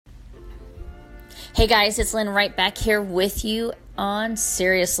Hey guys, it's Lynn right back here with you on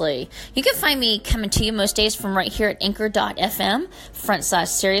Seriously. You can find me coming to you most days from right here at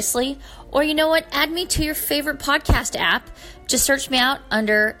anchor.fm/seriously. Or you know what? Add me to your favorite podcast app. Just search me out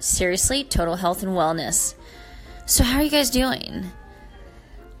under Seriously Total Health and Wellness. So how are you guys doing?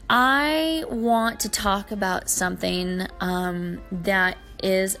 I want to talk about something that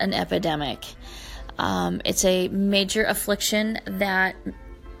is an epidemic. It's a major affliction that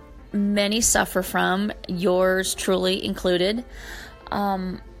many suffer from, yours truly included.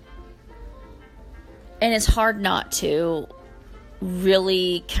 And it's hard not to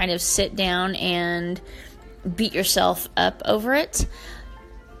really kind of sit down and beat yourself up over it.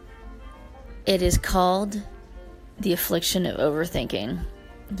 It is called the affliction of overthinking.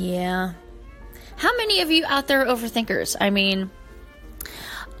 Yeah. How many of you out there are overthinkers? I mean,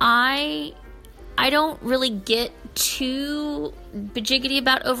 I don't really get too bajiggity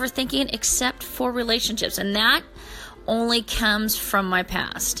about overthinking except for relationships, and that only comes from my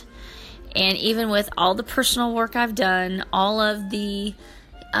past. And even with all the personal work I've done, all of the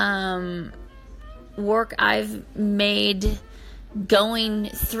work I've made going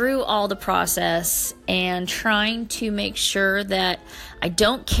through all the process and trying to make sure that I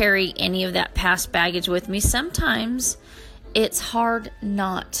don't carry any of that past baggage with me, sometimes it's hard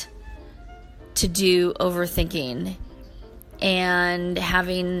not to do overthinking and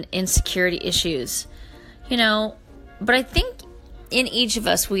having insecurity issues, but I think in each of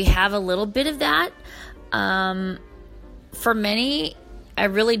us we have a little bit of that. For many, I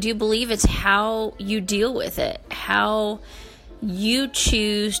really do believe it's how you deal with it, how you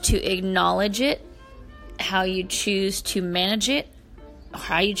choose to acknowledge it, how you choose to manage it,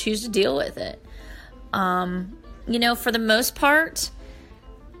 how you choose to deal with it. For the most part,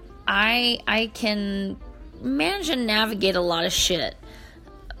 I can manage and navigate a lot of shit,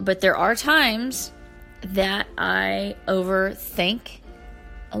 but there are times that I overthink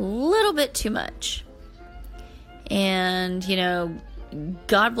a little bit too much. And,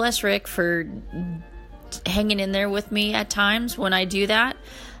 God bless Rick for hanging in there with me at times when I do that.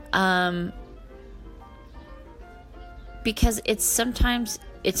 Because sometimes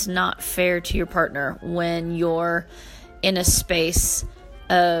it's not fair to your partner when you're in a space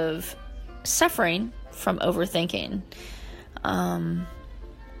of suffering from overthinking.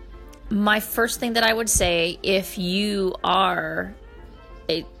 My first thing that I would say, if you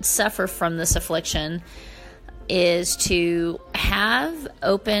suffer from this affliction, is to have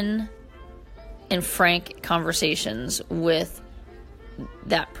open and frank conversations with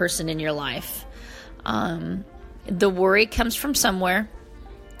that person in your life. The worry comes from somewhere.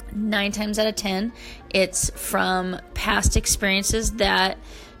 9 times out of 10, it's from past experiences that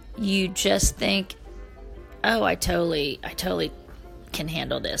you just think, oh, I totally can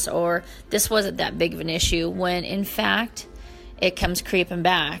handle this, or this wasn't that big of an issue, when in fact it comes creeping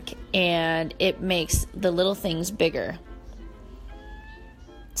back and it makes the little things bigger.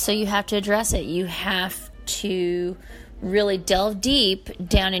 So you have to address it. You have to really delve deep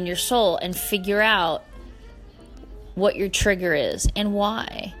down in your soul and figure out what your trigger is and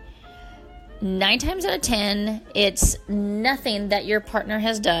why. 9 times out of 10, it's nothing that your partner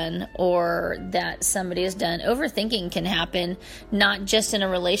has done or that somebody has done. Overthinking can happen not just in a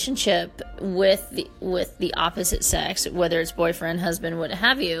relationship with the opposite sex, whether it's boyfriend, husband, what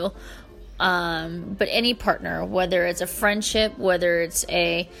have you, but any partner, whether it's a friendship, whether it's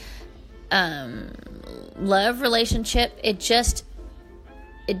a love relationship, it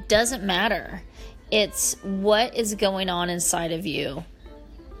doesn't matter. It's what is going on inside of you.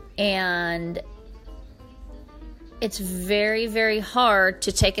 And it's very, very hard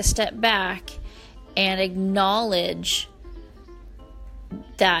to take a step back and acknowledge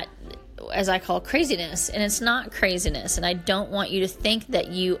that, as I call, craziness. And it's not craziness. And I don't want you to think that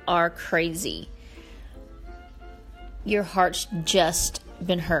you are crazy. Your heart's just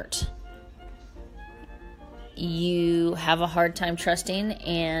been hurt. You have a hard time trusting,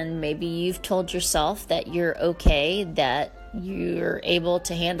 and maybe you've told yourself that you're okay, that you're able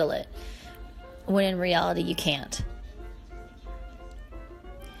to handle it, when in reality you can't.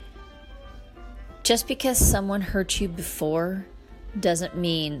 Just because someone hurt you before doesn't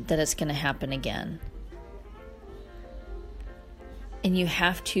mean that it's going to happen again. And you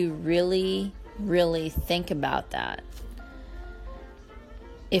have to really, really think about that.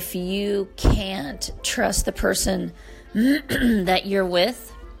 If you can't trust the person that you're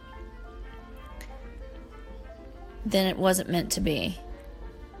with, then it wasn't meant to be.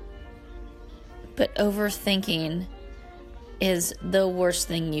 But overthinking is the worst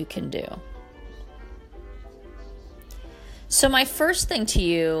thing you can do. So my first thing to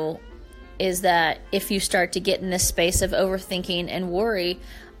you is that if you start to get in this space of overthinking and worry,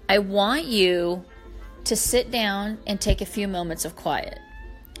 I want you to sit down and take a few moments of quiet.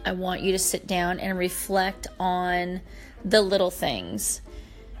 I want you to sit down and reflect on the little things.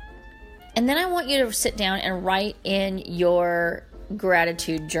 And then I want you to sit down and write in your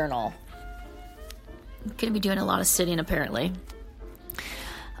gratitude journal. I'm going to be doing a lot of sitting, apparently.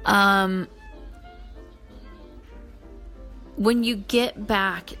 When you get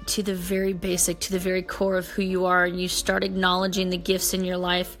back to the very basic, to the very core of who you are, and you start acknowledging the gifts in your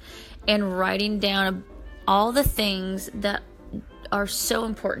life and writing down all the things that are so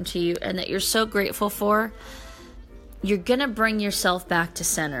important to you and that you're so grateful for, you're going to bring yourself back to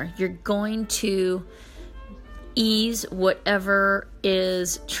center. You're going to ease whatever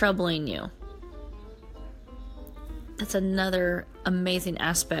is troubling you. That's another amazing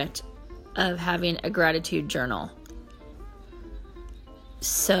aspect of having a gratitude journal.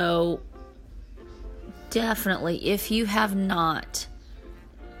 So definitely, if you have not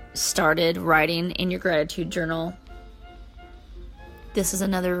started writing in your gratitude journal, this is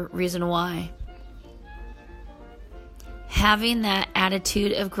another reason why. Having that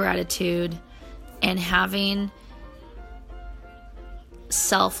attitude of gratitude and having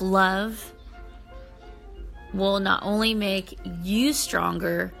self-love will not only make you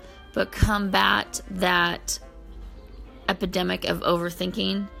stronger, but combat that epidemic of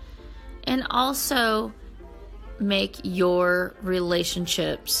overthinking, and also make your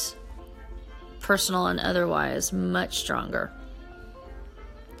relationships, personal and otherwise, much stronger.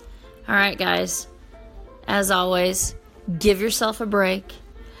 All right, guys, as always, give yourself a break.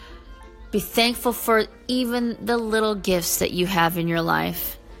 Be thankful for even the little gifts that you have in your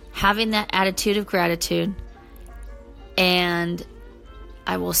life. Having that attitude of gratitude. And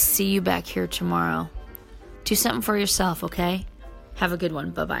I will see you back here tomorrow. Do something for yourself, okay? Have a good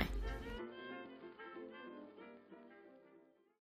one. Bye-bye.